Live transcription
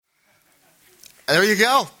There you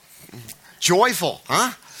go. Joyful,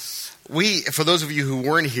 huh? For those of you who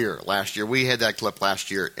weren't here last year, we had that clip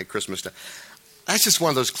last year at Christmas time. That's just one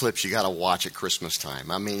of those clips you got to watch at Christmas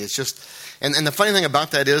time. I mean, it's just, and the funny thing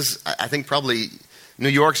about that is, I think probably New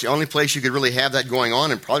York's the only place you could really have that going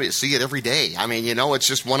on and probably see it every day. I mean, it's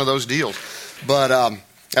just one of those deals. But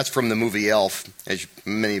that's from the movie Elf, as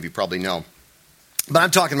many of you probably know. But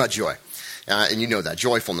I'm talking about joy. And you know that,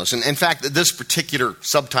 joyfulness. And in fact, this particular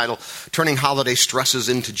subtitle, Turning Holiday Stresses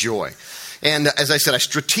into Joy. And as I said, I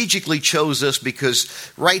strategically chose this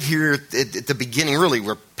because right here at the beginning, really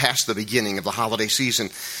we're past the beginning of the holiday season,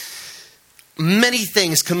 many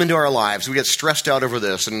things come into our lives. We get stressed out over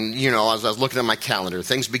this. And, as I was looking at my calendar,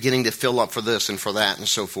 things beginning to fill up for this and for that and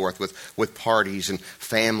so forth with parties and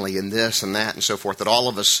family and this and that and so forth that all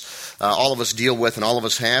of us deal with and all of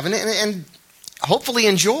us have and hopefully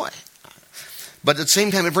enjoy. But at the same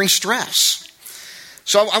time, it brings stress.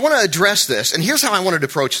 So I want to address this, and here's how I wanted to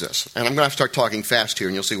approach this. And I'm going to have to start talking fast here,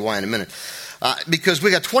 and you'll see why in a minute. Because we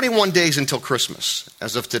got 21 days until Christmas,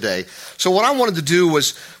 as of today. So what I wanted to do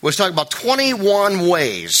was talk about 21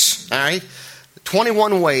 ways, all right?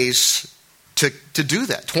 21 ways to do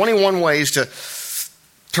that. 21 ways to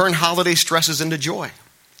turn holiday stresses into joy.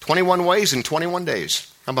 21 ways in 21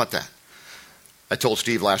 days. How about that? I told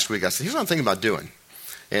Steve last week, I said, here's what I'm thinking about doing.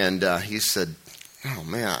 And he said, oh,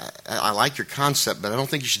 man, I like your concept, but I don't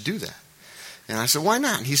think you should do that. And I said, why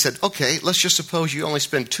not? And he said, okay, let's just suppose you only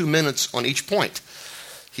spend 2 minutes on each point.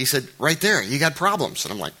 He said, right there, you got problems.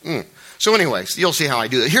 And I'm like, So anyways, you'll see how I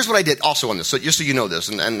do that. Here's what I did also on this, so just so you know this,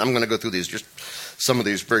 and I'm going to go through these, just some of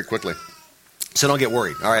these very quickly. So don't get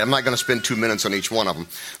worried. All right, I'm not going to spend 2 minutes on each one of them.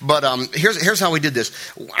 But here's how we did this.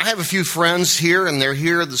 I have a few friends here, and they're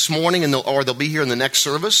here this morning, or they'll be here in the next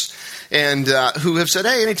service, and who have said,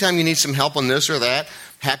 hey, anytime you need some help on this or that,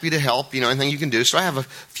 happy to help, anything you can do. So I have a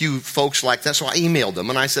few folks like that. So I emailed them,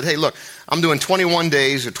 and I said, hey, look, I'm doing 21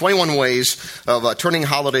 days or 21 ways of turning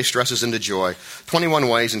holiday stresses into joy. 21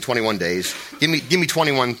 ways in 21 days. Give me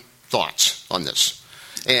 21 thoughts on this.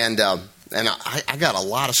 And I got a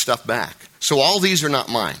lot of stuff back. So all these are not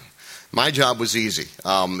mine. My job was easy.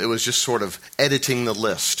 It was just sort of editing the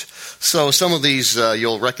list. So some of these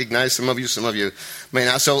you'll recognize, some of you may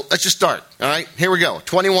not. So let's just start, all right? Here we go.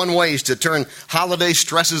 21 ways to turn holiday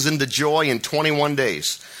stresses into joy in 21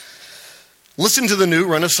 days. Listen to the new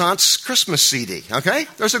Renaissance Christmas CD, okay?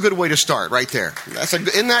 There's a good way to start right there.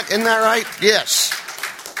 Isn't that right? Yes.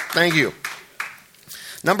 Thank you.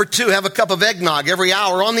 Number 2, have a cup of eggnog every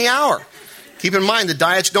hour on the hour. Keep in mind, the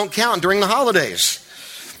diets don't count during the holidays.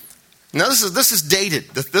 Now, this is dated.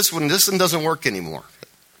 This one doesn't work anymore.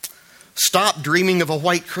 Stop dreaming of a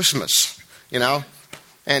white Christmas,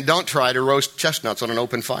 and don't try to roast chestnuts on an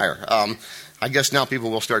open fire. I guess now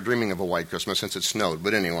people will start dreaming of a white Christmas since it snowed.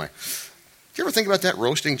 But anyway, do you ever think about that,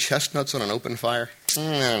 roasting chestnuts on an open fire? I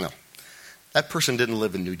don't know. That person didn't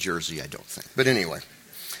live in New Jersey, I don't think. But anyway,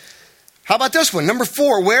 how about this one? Number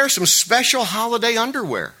 4, wear some special holiday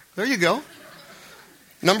underwear. There you go.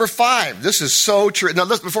 Number 5, this is so true. Now,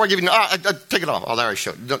 before I give you, take it off. Oh, there I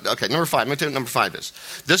showed. Okay, number 5. Let me tell you what number 5 is.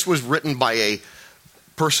 This was written by a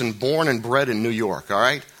person born and bred in New York, all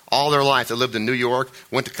right? All their life, they lived in New York,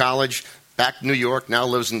 went to college, back to New York, now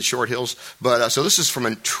lives in the Short Hills. But so this is from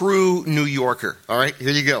a true New Yorker, all right?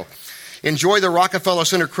 Here you go. Enjoy the Rockefeller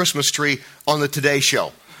Center Christmas tree on the Today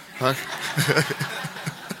Show. Huh?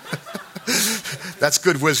 That's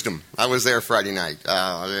good wisdom. I was there Friday night.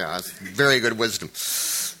 Very good wisdom.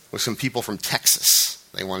 With some people from Texas.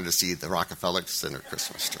 They wanted to see the Rockefeller Center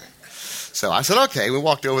Christmas tree. So I said, okay. We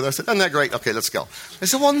walked over there. I said, isn't that great? Okay, let's go. They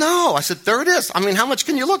said, well, no. I said, there it is. I mean, how much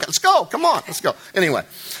can you look at? Let's go. Come on. Let's go. Anyway,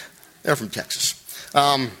 they're from Texas.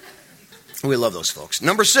 We love those folks.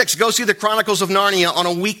 Number 6, go see the Chronicles of Narnia on a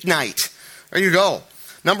weeknight. There you go.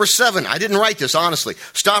 Number 7, I didn't write this, honestly.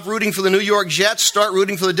 Stop rooting for the New York Jets. Start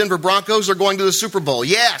rooting for the Denver Broncos. They're going to the Super Bowl.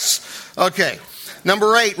 Yes. Okay.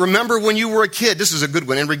 Number 8, remember when you were a kid. This is a good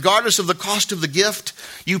one. And regardless of the cost of the gift,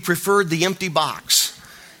 you preferred the empty box.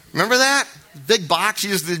 Remember that? Big box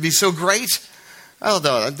used to be so great. Oh,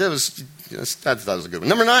 that was a good one.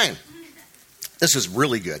 Number 9, this is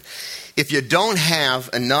really good. If you don't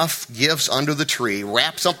have enough gifts under the tree,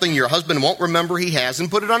 wrap something your husband won't remember he has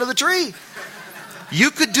and put it under the tree.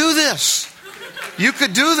 You could do this. You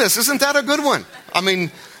could do this. Isn't that a good one? I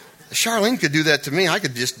mean, Charlene could do that to me. I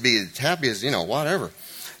could just be as happy as, whatever.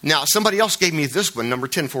 Now, somebody else gave me this one, number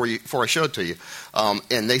 10, before I showed it to you.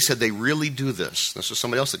 And they said they really do this. This was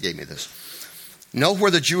somebody else that gave me this. Know where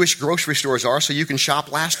the Jewish grocery stores are so you can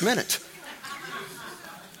shop last minute.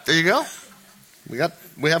 There you go.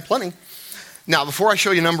 We have plenty. Now, before I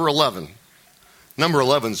show you number 11, number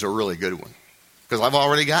 11 is a really good one. because I've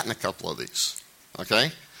already gotten a couple of these,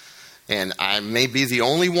 okay? And I may be the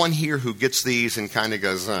only one here who gets these and kind of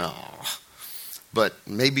goes, oh. But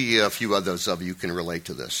maybe a few others of you can relate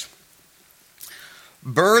to this.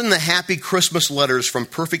 Burn the happy Christmas letters from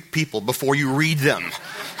perfect people before you read them.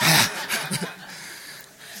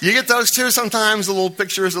 You get those too sometimes, the little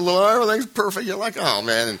pictures, everything's perfect. You're like, oh,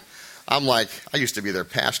 man. And I'm like, I used to be their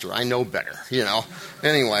pastor. I know better, you know.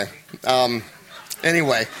 Anyway,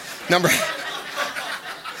 never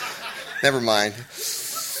mind.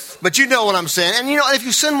 But you know what I'm saying. And, if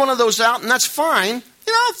you send one of those out, and that's fine,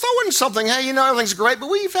 throw in something. Hey, everything's great, but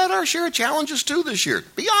we've had our share of challenges too this year.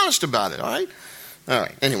 Be honest about it, all right? All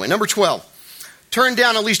right. Anyway, number 12. Turn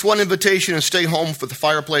down at least one invitation and stay home with the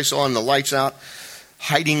fireplace on, the lights out,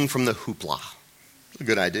 hiding from the hoopla. It's a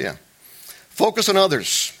good idea. Focus on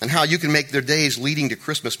others and how you can make their days leading to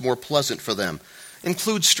Christmas more pleasant for them.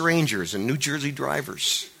 Include strangers and New Jersey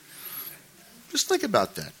drivers. Just think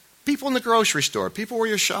about that. People in the grocery store, people where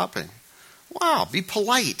you're shopping. Wow, be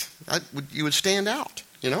polite. You would stand out.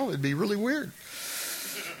 It'd be really weird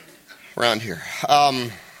around here.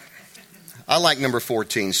 I like number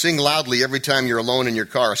 14. Sing loudly every time you're alone in your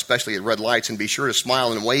car, especially at red lights, and be sure to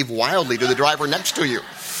smile and wave wildly to the driver next to you.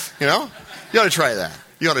 You ought to try that.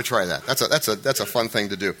 You ought to try that. That's a fun thing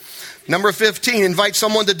to do. Number 15, invite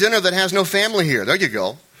someone to dinner that has no family here. There you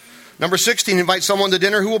go. Number 16, invite someone to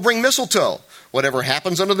dinner who will bring mistletoe. Whatever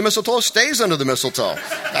happens under the mistletoe stays under the mistletoe.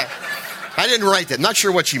 I didn't write that. Not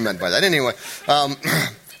sure what she meant by that. Anyway,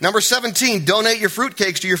 number 17, donate your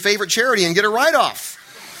fruitcakes to your favorite charity and get a write-off.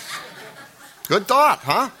 Good thought,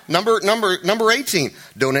 huh? Number 18,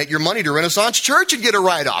 donate your money to Renaissance Church and get a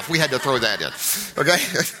write-off. We had to throw that in. Okay?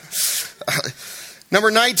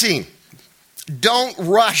 Number 19, don't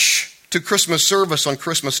rush to Christmas service on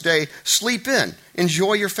Christmas Day. Sleep in.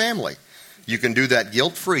 Enjoy your family. You can do that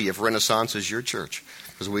guilt-free if Renaissance is your church,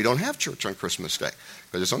 because we don't have church on Christmas Day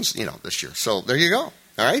because it's on, this year. So there you go. All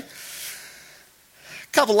right.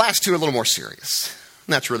 Last two are a little more serious.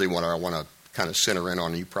 And that's really what I want to kind of center in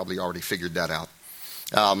on. You probably already figured that out.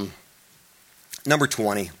 Number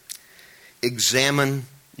 20, examine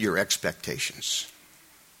your expectations.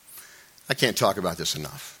 I can't talk about this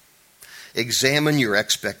enough. Examine your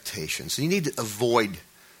expectations. You need to avoid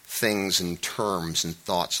things and terms and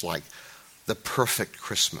thoughts like the perfect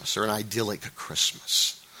Christmas or an idyllic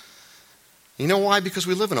Christmas. You know why? Because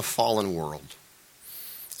we live in a fallen world.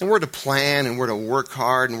 And we're to plan and we're to work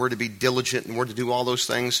hard and we're to be diligent and we're to do all those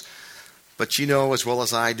things. But as well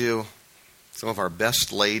as I do, some of our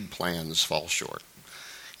best laid plans fall short.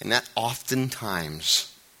 And that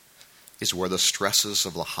oftentimes is where the stresses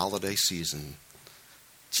of the holiday season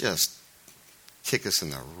just kick us in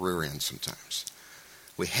the rear end sometimes.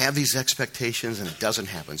 We have these expectations and it doesn't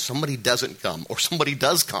happen. Somebody doesn't come, or somebody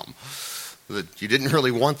does come that you didn't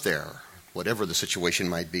really want there, whatever the situation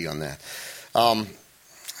might be on that. I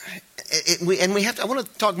want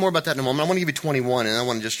to talk more about that in a moment. I want to give you 21, and I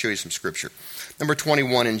want to just show you some scripture. Number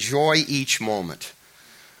 21, enjoy each moment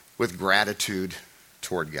with gratitude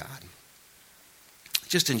toward God.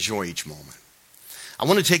 Just enjoy each moment. I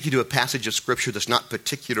want to take you to a passage of scripture that's not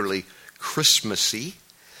particularly Christmassy.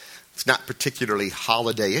 It's not particularly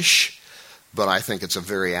holiday-ish, but I think it's a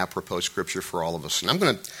very apropos scripture for all of us. And I'm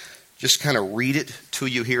going to just kind of read it to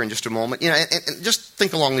you here in just a moment. And just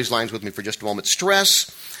think along these lines with me for just a moment.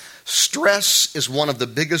 Stress is one of the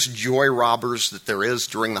biggest joy robbers that there is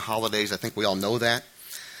during the holidays. I think we all know that.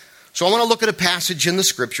 So I want to look at a passage in the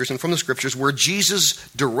scriptures and from the scriptures where Jesus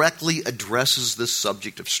directly addresses this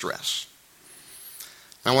subject of stress.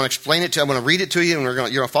 I want to explain it to you. I want to read it to you, and you're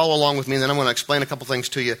going to follow along with me, and then I'm going to explain a couple things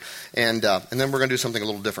to you, and then we're going to do something a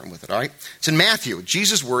little different with it, all right? It's in Matthew.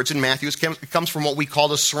 Jesus' words in Matthew. It comes from what we call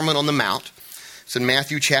the Sermon on the Mount. It's in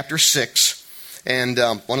Matthew chapter 6, and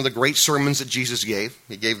one of the great sermons that Jesus gave.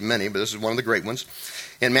 He gave many, but this is one of the great ones.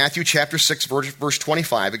 In Matthew chapter 6, verse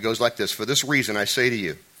 25, it goes like this. For this reason I say to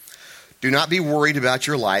you, do not be worried about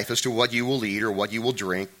your life as to what you will eat or what you will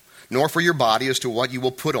drink, nor for your body as to what you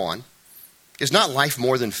will put on. Is not life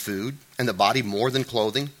more than food, and the body more than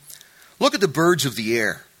clothing? Look at the birds of the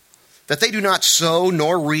air, that they do not sow,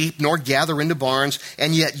 nor reap, nor gather into barns,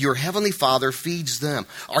 and yet your heavenly Father feeds them.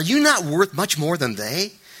 Are you not worth much more than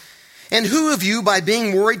they? And who of you, by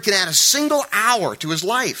being worried, can add a single hour to his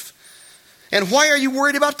life? And why are you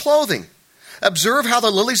worried about clothing? Observe how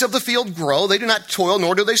the lilies of the field grow. They do not toil,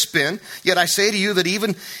 nor do they spin. Yet I say to you that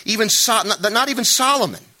not even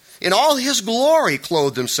Solomon, in all his glory,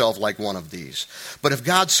 clothed himself like one of these. But if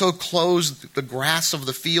God so clothes the grass of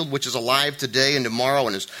the field, which is alive today and tomorrow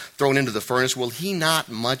and is thrown into the furnace, will he not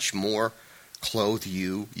much more clothe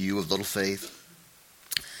you, you of little faith?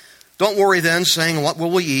 Don't worry then, saying, what will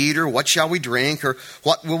we eat, or what shall we drink, or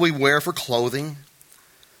what will we wear for clothing?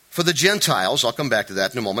 For the Gentiles, I'll come back to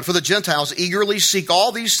that in a moment, for the Gentiles eagerly seek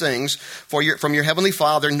all these things from your heavenly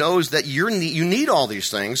Father, knows that you need all these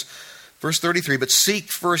things. Verse 33, but seek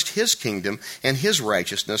first his kingdom and his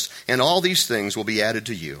righteousness, and all these things will be added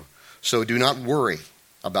to you. So do not worry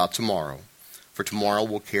about tomorrow, for tomorrow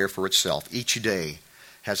will care for itself. Each day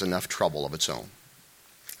has enough trouble of its own.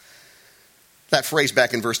 That phrase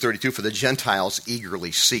back in verse 32, for the Gentiles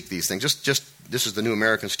eagerly seek these things. This is the New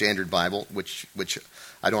American Standard Bible, which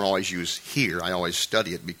I don't always use here. I always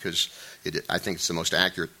study it because I think it's the most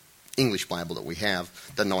accurate English Bible that we have.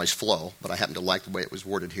 It doesn't always flow, but I happen to like the way it was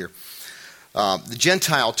worded here. The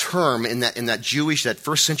Gentile term in that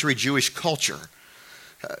first century Jewish culture,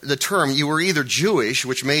 the term, you were either Jewish,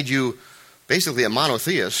 which made you basically a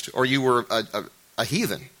monotheist, or you were a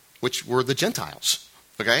heathen, which were the Gentiles.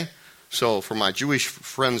 Okay? So for my Jewish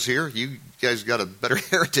friends here, you guys got a better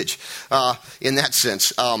heritage in that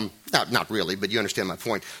sense. Not really, but you understand my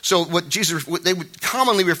point. So they would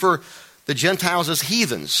commonly refer the Gentiles as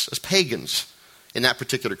heathens, as pagans in that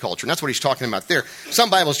particular culture. And that's what he's talking about there. Some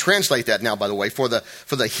Bibles translate that now, by the way, for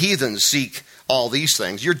the heathens seek all these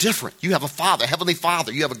things. You're different. You have a Father, Heavenly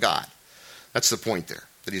Father. You have a God. That's the point there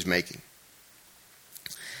that he's making.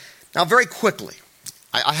 Now, very quickly,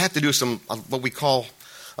 I have to do some what we call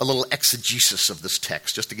a little exegesis of this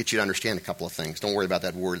text, just to get you to understand a couple of things. Don't worry about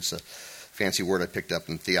that word. It's a fancy word I picked up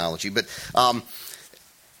in theology. But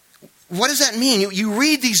what does that mean? You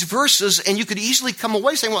read these verses, and you could easily come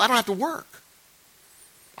away saying, well, I don't have to work.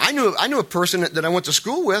 I knew a person that I went to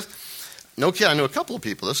school with. No kid, I knew a couple of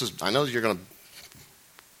people. I know you're going to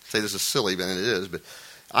say this is silly, and it is, but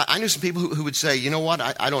I knew some people who would say, you know what,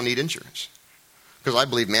 I don't need insurance. Because I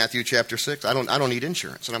believe Matthew chapter 6, I don't need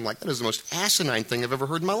insurance. And I'm like, that is the most asinine thing I've ever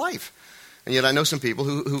heard in my life. And yet I know some people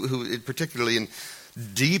who particularly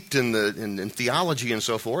deep in theology and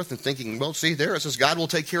so forth, and thinking, well, see, there it says God will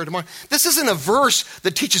take care of tomorrow. This isn't a verse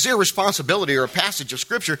that teaches irresponsibility, or a passage of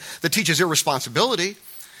Scripture that teaches irresponsibility.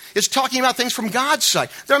 It's talking about things from God's side.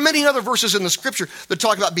 There are many other verses in the Scripture that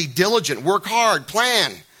talk about be diligent, work hard,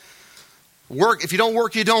 plan. Work. If you don't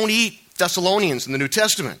work, you don't eat. Thessalonians in the New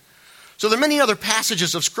Testament. So there are many other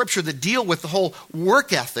passages of Scripture that deal with the whole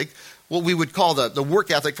work ethic, what we would call the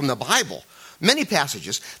work ethic from the Bible. Many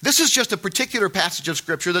passages. This is just a particular passage of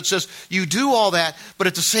Scripture that says you do all that, but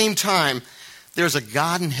at the same time, there's a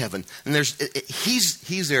God in heaven, and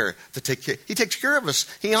He's there to take care. He takes care of us.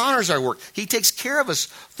 He honors our work. He takes care of us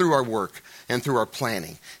through our work and through our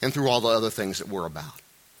planning and through all the other things that we're about.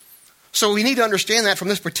 So we need to understand that from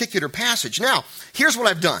this particular passage. Now, here's what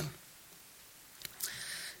I've done.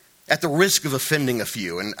 At the risk of offending a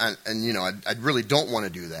few, and you know, I really don't want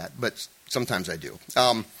to do that, but sometimes I do.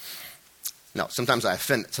 No, sometimes I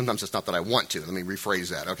offend. Sometimes it's not that I want to. Let me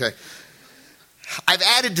rephrase that, okay? I've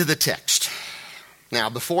added to the text. Now,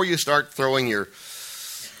 before you start throwing your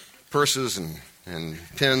purses and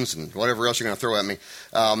pins and whatever else you're going to throw at me,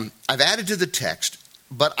 I've added to the text,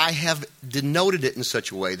 but I have denoted it in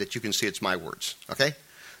such a way that you can see it's my words, okay?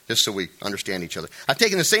 Just so we understand each other. I've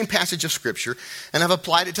taken the same passage of Scripture and I've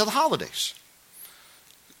applied it to the holidays,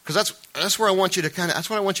 because that's where I want you to kind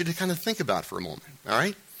of think about for a moment. All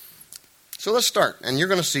right. So let's start, and you're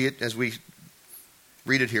going to see it as we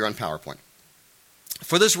read it here on PowerPoint.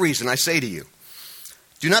 For this reason, I say to you,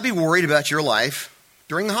 do not be worried about your life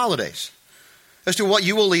during the holidays, as to what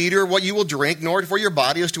you will eat or what you will drink, nor for your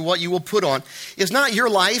body as to what you will put on. Is not your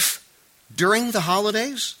life during the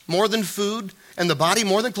holidays more than food, and the body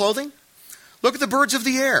more than clothing? Look at the birds of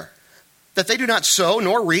the air, that they do not sow,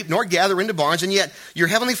 nor reap, nor gather into barns, and yet your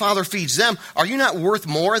heavenly Father feeds them. Are you not worth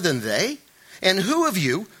more than they? And who of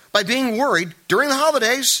you, by being worried during the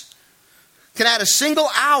holidays, can add a single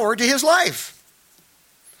hour to his life?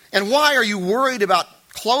 And why are you worried about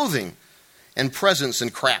clothing and presents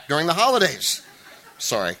and crap during the holidays?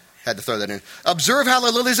 Sorry, had to throw that in. Observe how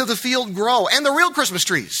the lilies of the field grow, and the real Christmas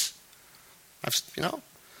trees.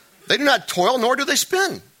 They do not toil, nor do they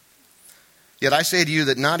spin. Yet I say to you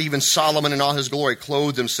that not even Solomon in all his glory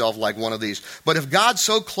clothed himself like one of these. But if God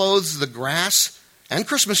so clothes the grass and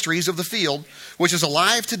Christmas trees of the field, which is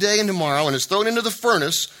alive today and tomorrow and is thrown into the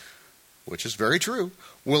furnace, which is very true,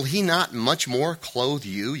 will he not much more clothe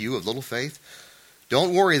you, you of little faith?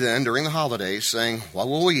 Don't worry then during the holidays, saying, what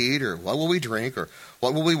will we eat, or what will we drink, or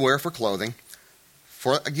what will we wear for clothing?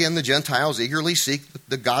 For again, the Gentiles eagerly seek,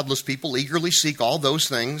 the godless people eagerly seek all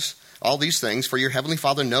these things, for your heavenly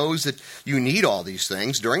Father knows that you need all these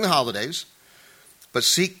things during the holidays. But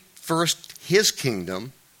seek first his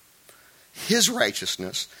kingdom, his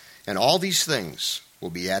righteousness, and all these things will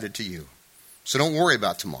be added to you. So don't worry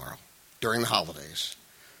about tomorrow, during the holidays,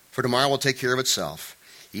 for tomorrow will take care of itself.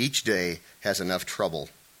 Each day has enough trouble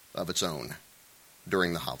of its own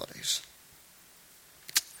during the holidays.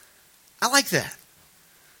 I like that.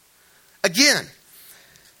 Again,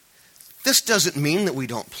 this doesn't mean that we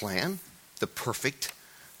don't plan the perfect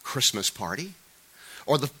Christmas party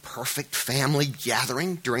or the perfect family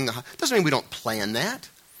gathering during the holidays. Doesn't mean we don't plan that.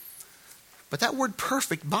 But that word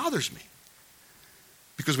perfect bothers me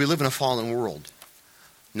because we live in a fallen world.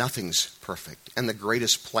 Nothing's perfect. And the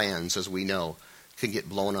greatest plans, as we know, can get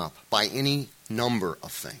blown up by any number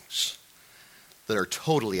of things that are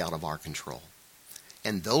totally out of our control.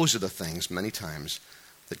 And those are the things, many times,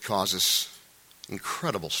 that cause us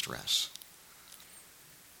incredible stress.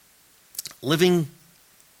 Living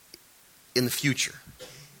in the future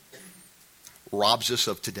robs us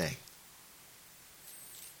of today.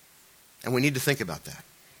 And we need to think about that.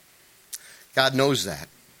 God knows that.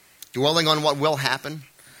 Dwelling on what will happen,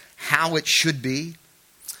 how it should be.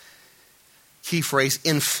 Key phrase,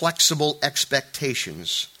 inflexible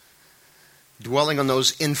expectations. Dwelling on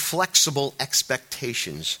those inflexible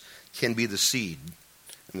expectations can be the seed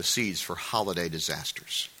and the seeds for holiday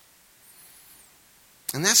disasters.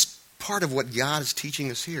 And that's part of what God is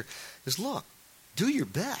teaching us here is look, do your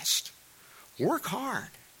best. Work hard.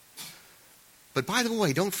 But by the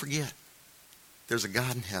way, don't forget, there's a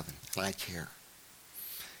God in heaven, and I care.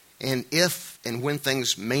 And if and when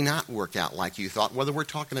things may not work out like you thought, whether we're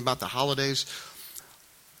talking about the holidays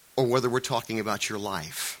or whether we're talking about your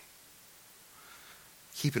life,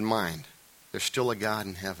 keep in mind, there's still a God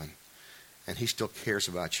in heaven, and he still cares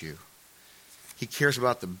about you. He cares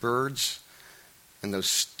about the birds and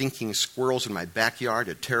those stinking squirrels in my backyard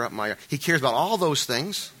that tear up my yard. He cares about all those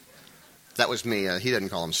things. That was me. He didn't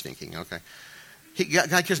call them stinking, okay?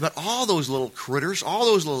 God cares about all those little critters, all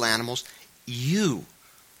those little animals. You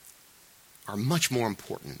are much more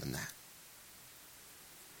important than that.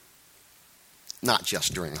 Not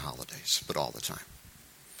just during the holidays, but all the time.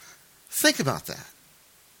 Think about that.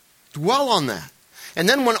 Dwell on that. And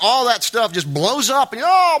then when all that stuff just blows up, and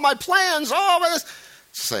my plans, my this,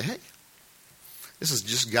 say, hey, this is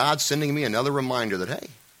just God sending me another reminder that, hey,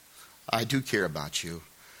 I do care about you,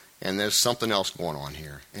 and there's something else going on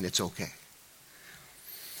here, and it's okay.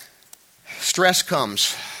 Stress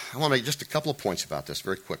comes. I want to make just a couple of points about this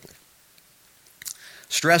very quickly.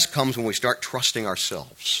 Stress comes when we start trusting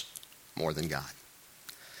ourselves more than God.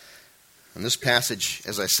 And this passage,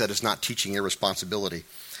 as I said, is not teaching irresponsibility.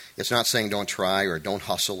 It's not saying don't try or don't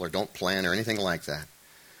hustle or don't plan or anything like that.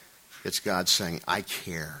 It's God saying, I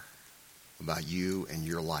care about you and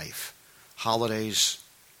your life, holidays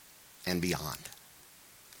and beyond.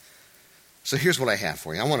 So here's what I have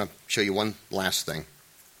for you. I want to show you one last thing.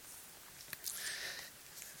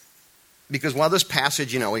 Because while this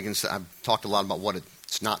passage, I've talked a lot about what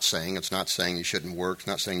it's not saying. It's not saying you shouldn't work. It's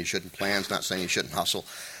not saying you shouldn't plan. It's not saying you shouldn't hustle.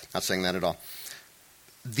 Not saying that at all.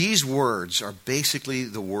 These words are basically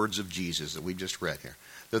the words of Jesus that we just read here.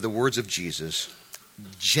 They're the words of Jesus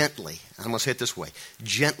gently, I'm going to say it this way,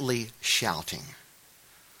 gently shouting,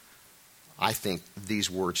 I think, these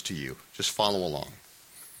words to you. Just follow along.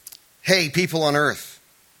 Hey, people on earth.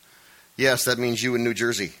 Yes, that means you in New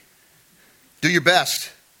Jersey. Do your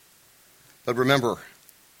best. But remember,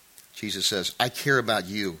 Jesus says, I care about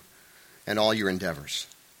you and all your endeavors.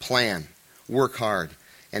 Plan, work hard,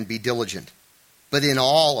 and be diligent. But in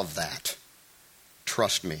all of that,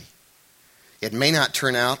 trust me. It may not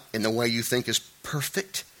turn out in the way you think is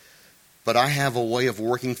perfect, but I have a way of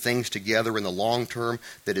working things together in the long term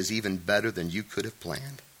that is even better than you could have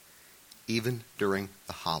planned, even during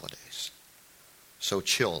the holidays. So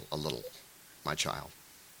chill a little, my child.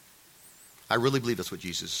 I really believe that's what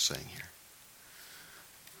Jesus is saying here.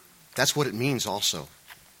 That's what it means also,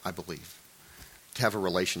 I believe, to have a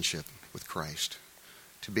relationship with Christ,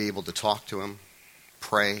 to be able to talk to him,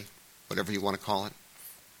 pray, whatever you want to call it,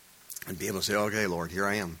 and be able to say, okay, Lord, here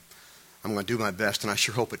I am. I'm going to do my best, and I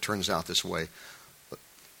sure hope it turns out this way, but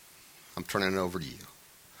I'm turning it over to you.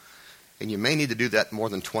 And you may need to do that more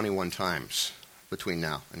than 21 times between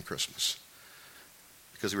now and Christmas.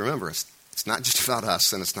 Because remember, it's not just about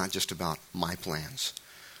us, and it's not just about my plans.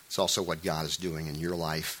 It's also what God is doing in your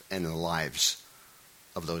life and in the lives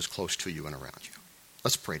of those close to you and around you.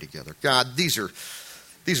 Let's pray together. God, these are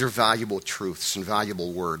valuable truths and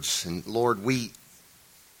valuable words. And Lord,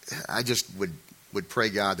 I just would pray,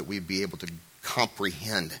 God, that we'd be able to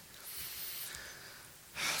comprehend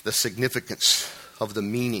the significance of the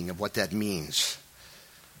meaning of what that means.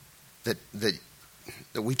 That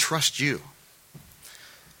we trust you.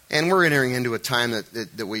 And we're entering into a time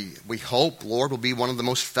that we hope, Lord, will be one of the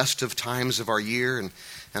most festive times of our year and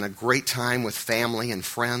a great time with family and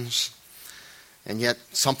friends. And yet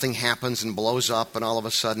something happens and blows up, and all of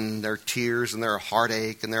a sudden there are tears and there are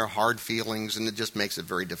heartache and there are hard feelings, and it just makes it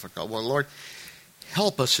very difficult. Well, Lord,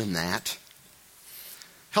 help us in that.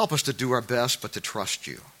 Help us to do our best, but to trust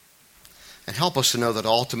you. And help us to know that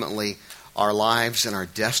ultimately our lives and our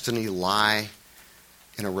destiny lie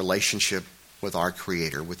in a relationship with our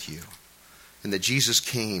Creator, with you. And that Jesus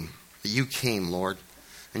came, that you came, Lord,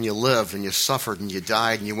 and you lived and you suffered and you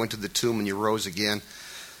died and you went to the tomb and you rose again.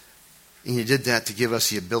 And you did that to give us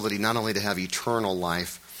the ability not only to have eternal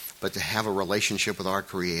life, but to have a relationship with our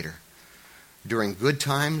Creator during good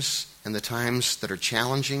times and the times that are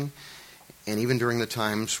challenging, and even during the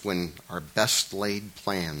times when our best laid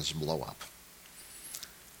plans blow up.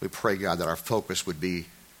 We pray, God, that our focus would be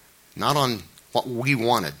not on what we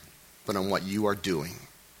wanted, but on what you are doing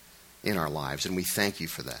in our lives. And we thank you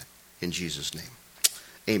for that. In Jesus' name.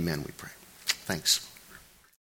 Amen, we pray. Thanks.